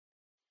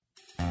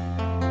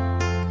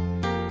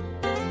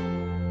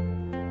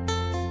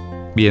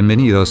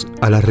Bienvenidos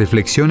a las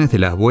reflexiones de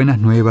las Buenas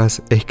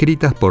Nuevas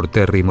escritas por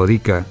Terry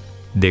Modica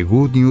de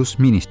Good News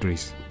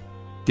Ministries.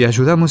 Te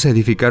ayudamos a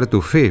edificar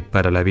tu fe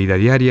para la vida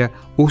diaria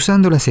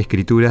usando las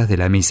escrituras de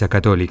la Misa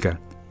Católica.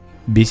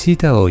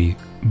 Visita hoy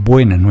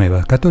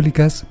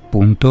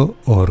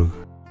buenasnuevascatólicas.org.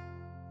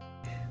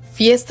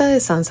 Fiesta de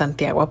San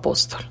Santiago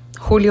Apóstol,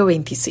 julio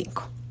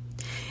 25.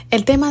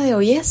 El tema de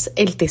hoy es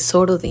el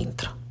tesoro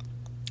dentro.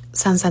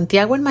 San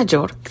Santiago el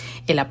Mayor,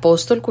 el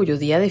apóstol cuyo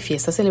día de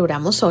fiesta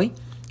celebramos hoy,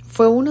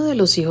 fue uno de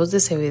los hijos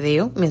de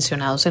Zebedeo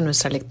mencionados en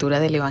nuestra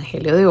lectura del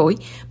Evangelio de hoy,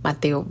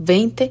 Mateo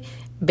 20,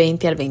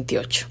 20 al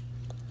 28.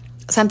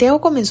 Santiago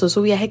comenzó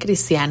su viaje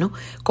cristiano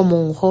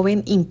como un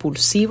joven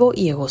impulsivo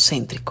y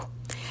egocéntrico.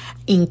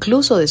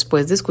 Incluso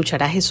después de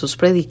escuchar a Jesús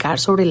predicar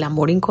sobre el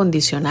amor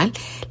incondicional,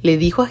 le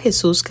dijo a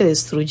Jesús que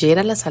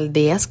destruyera las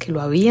aldeas que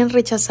lo habían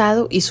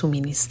rechazado y su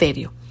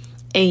ministerio.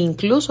 E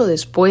incluso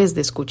después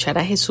de escuchar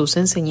a Jesús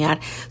enseñar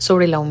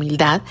sobre la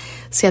humildad,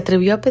 se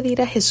atrevió a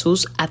pedir a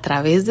Jesús a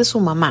través de su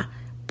mamá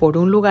por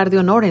un lugar de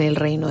honor en el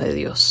reino de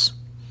Dios.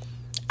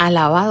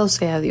 Alabado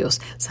sea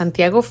Dios,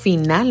 Santiago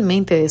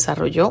finalmente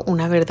desarrolló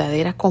una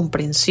verdadera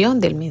comprensión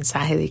del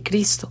mensaje de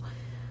Cristo.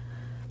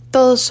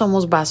 Todos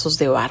somos vasos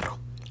de barro,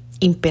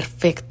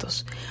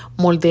 imperfectos,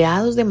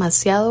 moldeados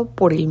demasiado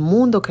por el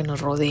mundo que nos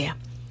rodea,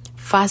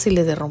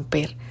 fáciles de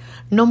romper,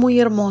 no muy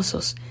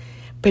hermosos,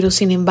 pero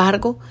sin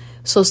embargo,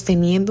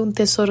 sosteniendo un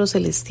tesoro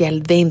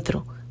celestial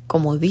dentro,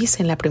 como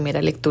dice en la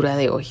primera lectura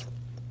de hoy.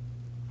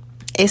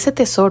 Ese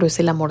tesoro es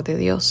el amor de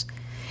Dios.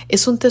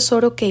 Es un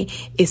tesoro que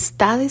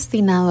está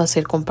destinado a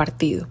ser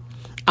compartido.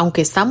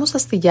 Aunque estamos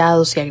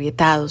astillados y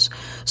agrietados,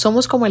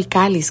 somos como el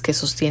cáliz que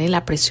sostiene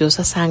la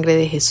preciosa sangre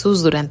de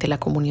Jesús durante la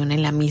comunión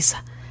en la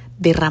misa,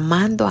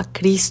 derramando a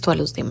Cristo a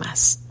los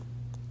demás.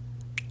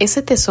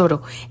 Ese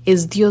tesoro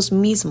es Dios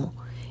mismo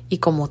y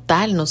como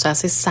tal nos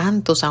hace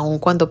santos aun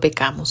cuando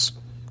pecamos.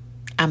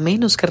 A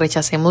menos que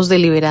rechacemos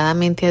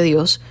deliberadamente a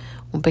Dios,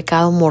 un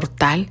pecado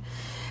mortal,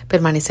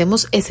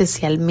 permanecemos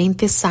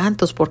esencialmente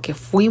santos porque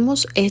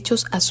fuimos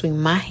hechos a su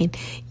imagen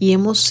y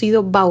hemos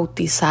sido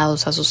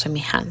bautizados a su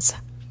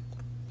semejanza.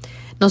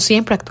 No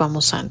siempre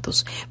actuamos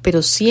santos,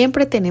 pero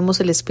siempre tenemos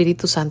el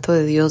Espíritu Santo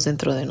de Dios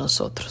dentro de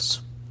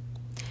nosotros.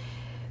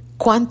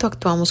 Cuánto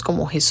actuamos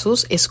como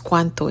Jesús es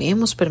cuánto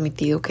hemos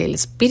permitido que el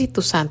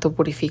Espíritu Santo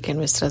purifique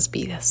nuestras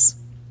vidas.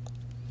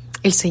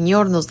 El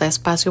Señor nos da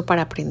espacio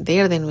para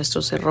aprender de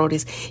nuestros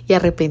errores y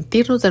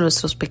arrepentirnos de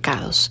nuestros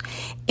pecados.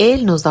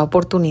 Él nos da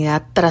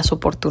oportunidad tras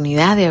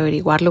oportunidad de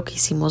averiguar lo que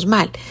hicimos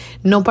mal,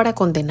 no para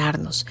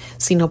condenarnos,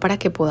 sino para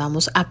que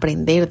podamos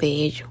aprender de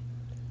ello.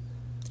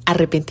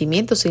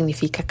 Arrepentimiento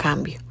significa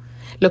cambio.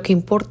 Lo que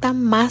importa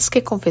más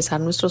que confesar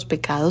nuestros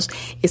pecados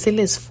es el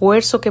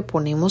esfuerzo que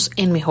ponemos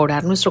en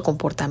mejorar nuestro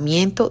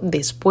comportamiento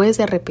después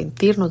de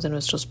arrepentirnos de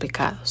nuestros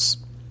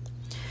pecados.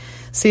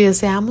 Si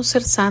deseamos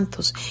ser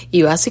santos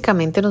y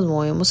básicamente nos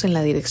movemos en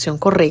la dirección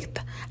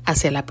correcta,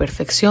 hacia la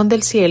perfección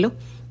del cielo,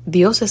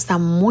 Dios está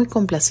muy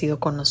complacido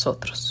con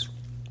nosotros.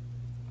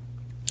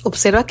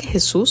 Observa que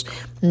Jesús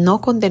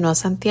no condenó a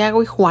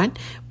Santiago y Juan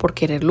por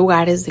querer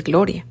lugares de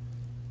gloria.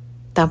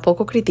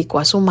 Tampoco criticó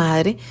a su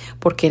madre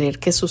por querer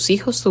que sus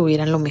hijos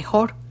tuvieran lo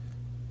mejor.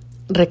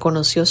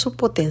 Reconoció su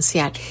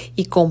potencial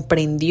y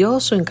comprendió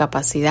su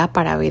incapacidad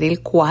para ver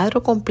el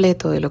cuadro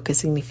completo de lo que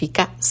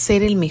significa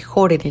ser el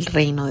mejor en el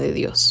reino de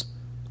Dios.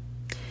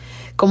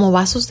 Como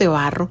vasos de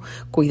barro,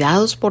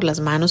 cuidados por las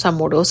manos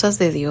amorosas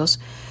de Dios,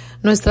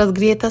 nuestras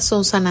grietas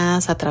son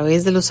sanadas a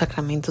través de los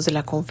sacramentos de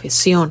la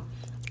confesión,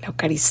 la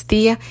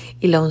Eucaristía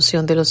y la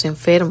unción de los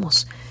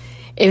enfermos.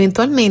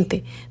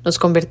 Eventualmente nos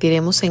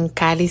convertiremos en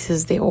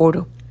cálices de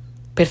oro,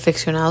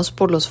 perfeccionados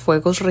por los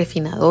fuegos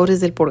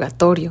refinadores del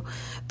purgatorio,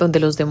 donde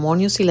los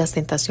demonios y las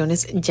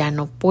tentaciones ya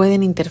no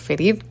pueden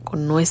interferir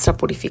con nuestra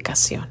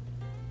purificación.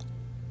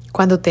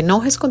 Cuando te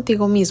enojes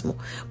contigo mismo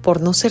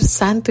por no ser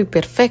santo y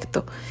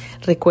perfecto,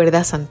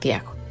 recuerda a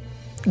Santiago.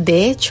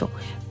 De hecho,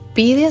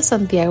 pide a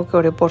Santiago que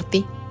ore por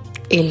ti.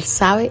 Él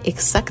sabe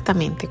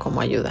exactamente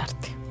cómo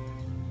ayudarte.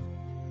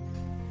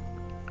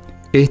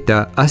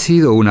 Esta ha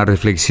sido una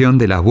reflexión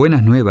de las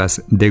Buenas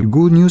Nuevas de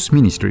Good News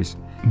Ministries.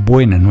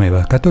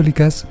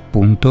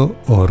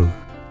 buenasnuevascatólicas.org.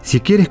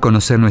 Si quieres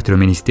conocer nuestro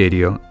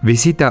ministerio,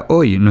 visita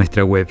hoy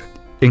nuestra web.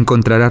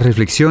 Encontrarás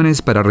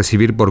reflexiones para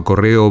recibir por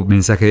correo o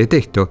mensaje de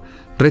texto,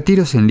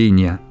 retiros en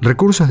línea,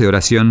 recursos de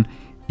oración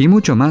y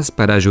mucho más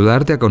para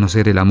ayudarte a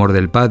conocer el amor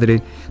del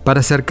Padre,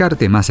 para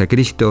acercarte más a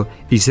Cristo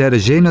y ser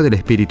lleno del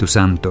Espíritu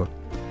Santo.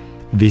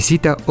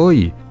 Visita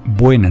hoy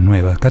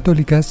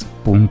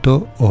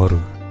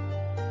buenasnuevascatólicas.org.